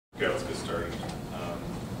Okay, let's get started.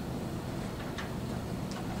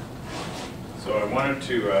 So I wanted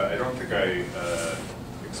to, I don't think I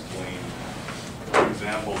explained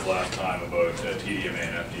examples last time about TDMA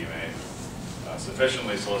and FDMA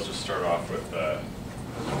sufficiently, so let's just start off with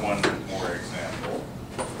one more example.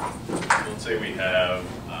 Let's say we have,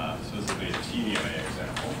 so this will be a TDMA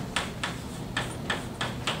example.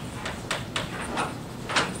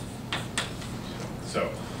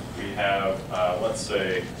 So we have, let's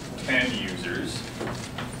say, 10 users.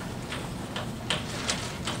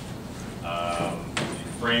 The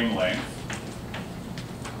frame length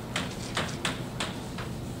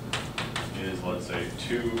is, let's say,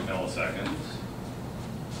 2 milliseconds.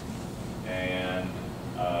 And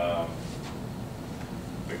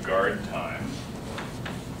the guard time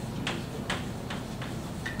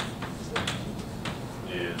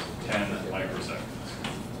is 10 microseconds.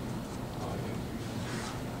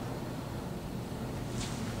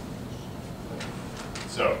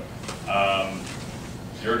 So,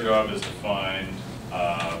 your job is to find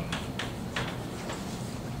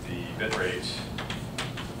the bit rate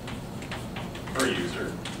per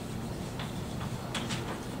user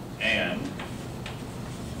and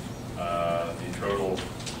the total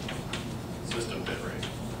system bit rate.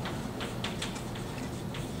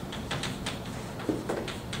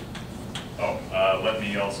 Let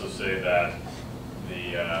me also say that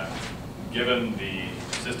the given the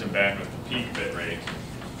system bandwidth, the peak bit rate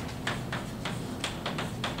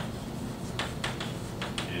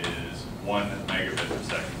is 1 megabit per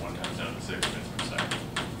second, 1 times 10 to the 6 bits per second.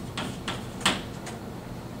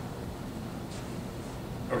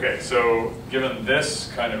 Okay, so given this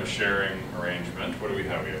kind of a sharing arrangement, what do we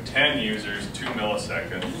have? We have 10 users, 2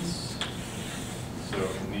 milliseconds. So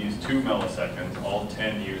in these 2 milliseconds, all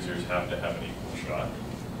 10 users have to have an equal shot.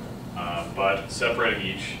 But separating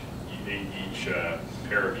each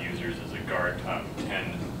pair of users is a guard time of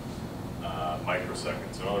 10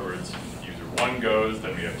 microseconds. So in other words, user 1 goes,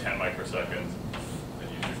 then we have 10 microseconds. Then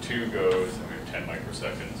user 2 goes, then we have 10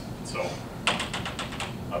 microseconds, and so on,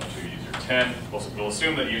 up to user 10. We'll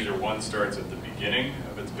assume that user 1 starts at the beginning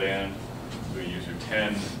of its band, so user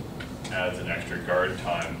 10 adds an extra guard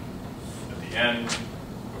time at the end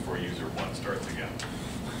before user 1 starts again.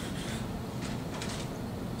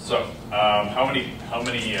 So, how many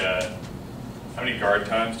guard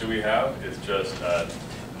times do we have? It's just the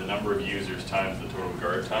number of users times the total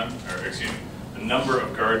guard time, or excuse me, the number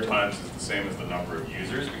of guard times is the same as the number of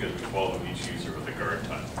users because we follow each user with a guard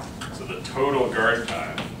time. So the total guard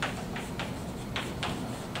time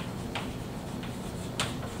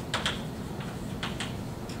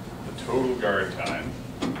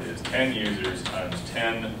is 10 users times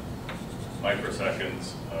 10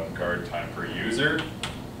 microseconds of guard time per user,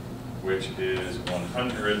 which is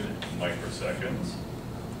 100 microseconds.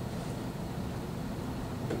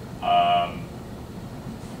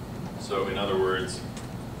 So in other words,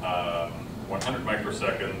 100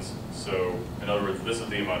 microseconds, so in other words, this is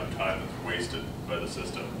the amount of time that's wasted by the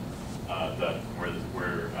system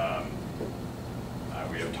where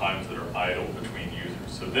we have times that are idle between users.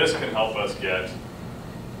 So this can help us get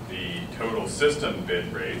the total system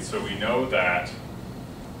bit rate. So we know that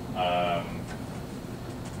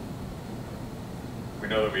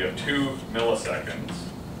we have 2 milliseconds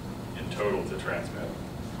in total to transmit,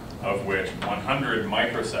 of which 100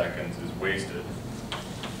 microseconds is wasted,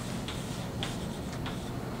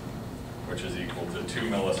 which is equal to 2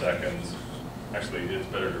 milliseconds. Actually, it's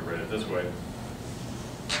better to write it this way.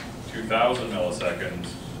 2,000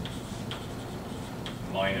 milliseconds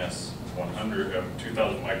minus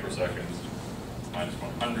 2,000 microseconds minus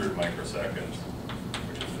 100 microseconds,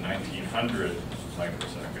 which is 1,900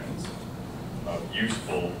 microseconds of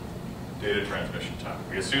useful data transmission time.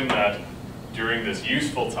 We assume that during this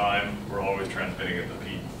useful time, we're always transmitting at the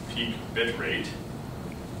peak bit rate.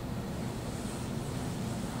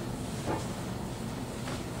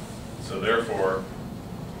 So therefore,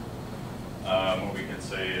 what we can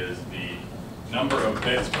say is the number of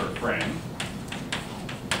bits per frame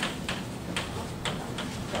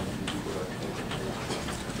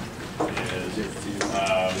is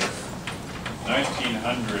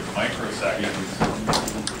 1900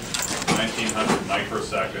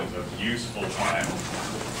 microseconds of useful time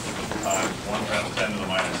times 1 times 10 to the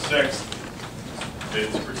minus 6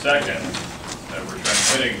 bits per second that we're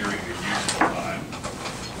transmitting during the useful time.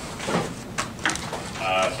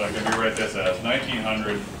 So I can rewrite this as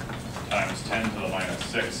 1900 times 10 to the minus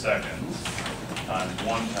 6 seconds times 1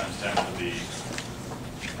 times 10 to the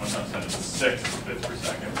 1 times 10 to the 6 bits per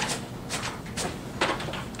second.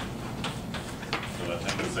 So that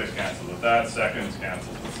 10 to the 6 cancels with that, seconds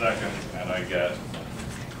cancels with seconds, and I get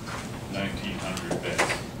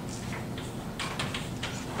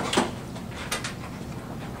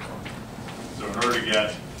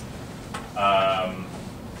get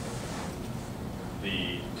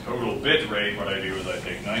the total bit rate, what I do is I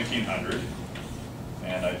take 1900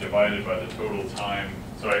 and I divide it by the total time.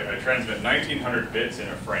 So I transmit 1900 bits in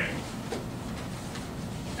a frame,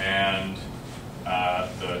 and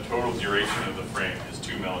the total duration of the frame is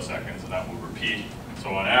 2 milliseconds, and that will repeat. So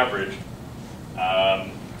on average,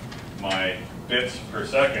 my bits per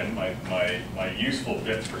second, my useful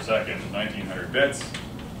bits per second, 1900 bits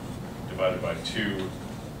divided by 2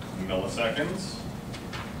 milliseconds,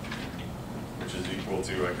 which is equal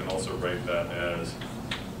to, I can also write that as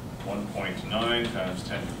 1.9 times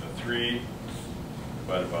 10 to the 3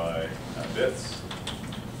 divided by bits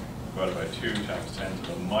divided by 2 times 10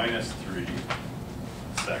 to the minus 3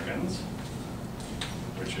 seconds,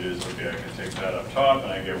 which is, okay, I can take that up top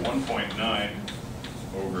and I get 1.9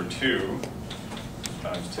 over 2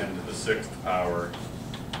 times 10 to the 6th power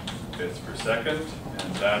bits per second,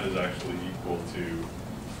 and that is actually equal to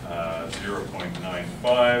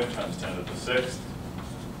 0.95 times 10 to the 6th,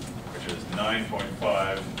 which is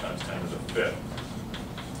 9.5 times 10 to the 5th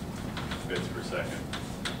bits per second.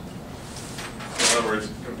 So in other words,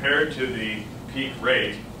 compared to the peak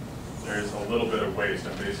rate, there's a little bit of waste.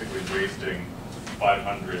 I'm basically wasting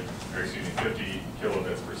 50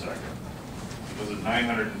 kilobits per second. So this is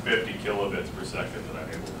 950 kilobits per second that I'm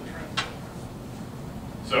able to transmit.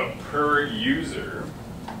 So per user,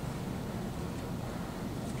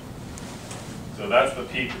 so that's the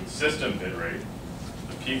peak system bit rate.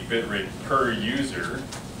 The peak bit rate per user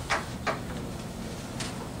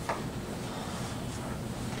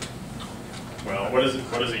well, what does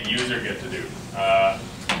a user get to do?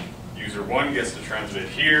 User 1 gets to transmit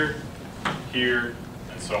here, here,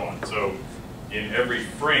 and so on. So in every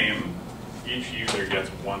frame, each user gets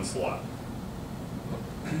 1 slot.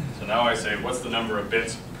 So now I say, what's the number of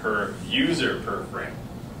bits per user per frame?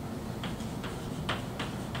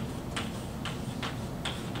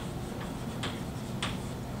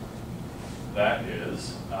 That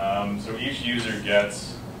is, so each user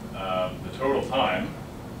gets, the total time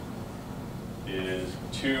is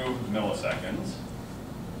 2 milliseconds.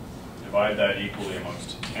 Divide that equally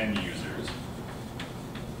amongst 10 users,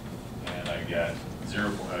 and I get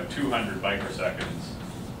 200 microseconds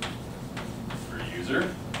per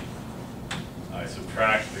user. I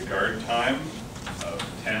subtract the guard time of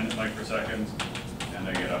 10 microseconds, and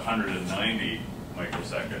I get 190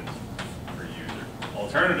 microseconds per user.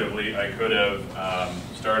 Alternatively, I could have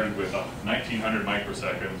started with 1900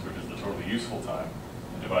 microseconds, which is the total useful time,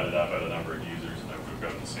 and divided that by the number of users, and I would have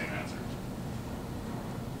gotten the same answer.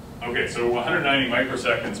 Okay, so 190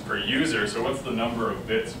 microseconds per user, so what's the number of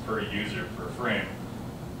bits per user per frame?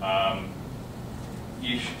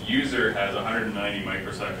 Each user has 190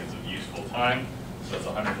 microseconds of useful time, so that's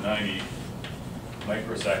 190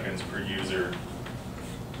 microseconds per user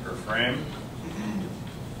per frame,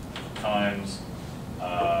 times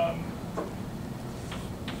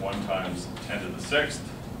 1 times 10 to the 6th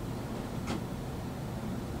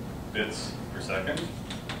bits per second.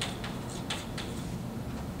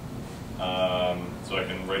 So I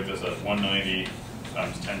can write this as 190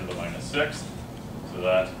 times 10 to the minus 6th, so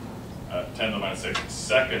that 10 to the minus 6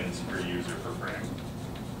 seconds per user per frame.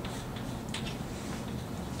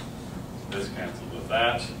 This cancels with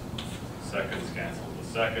that, seconds cancel with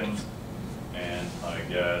seconds, and I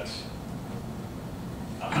get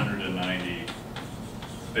 190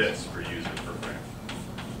 bits per user per frame.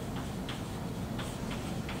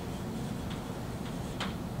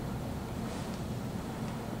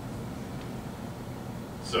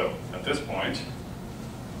 So at this point,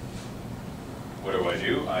 what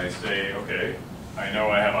do? I say, okay, I know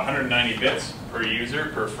I have 190 bits per user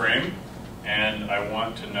per frame, and I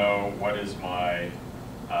want to know what is my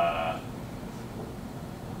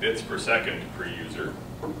bits per second per user,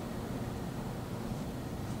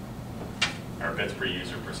 or bits per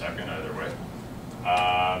user per second, either way.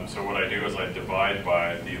 So what I do is I divide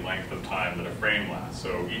by the length of time that a frame lasts.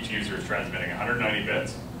 So each user is transmitting 190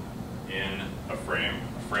 bits in a frame.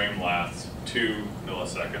 A frame lasts 2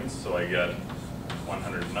 milliseconds, so I get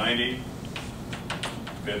 190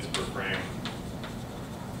 bits per frame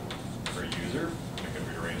per user. I can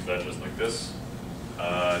rearrange that just like this.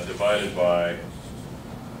 Divided by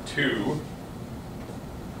 2,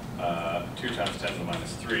 2 times 10 to the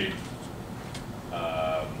minus 3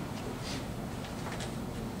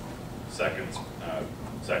 seconds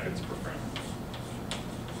per frame.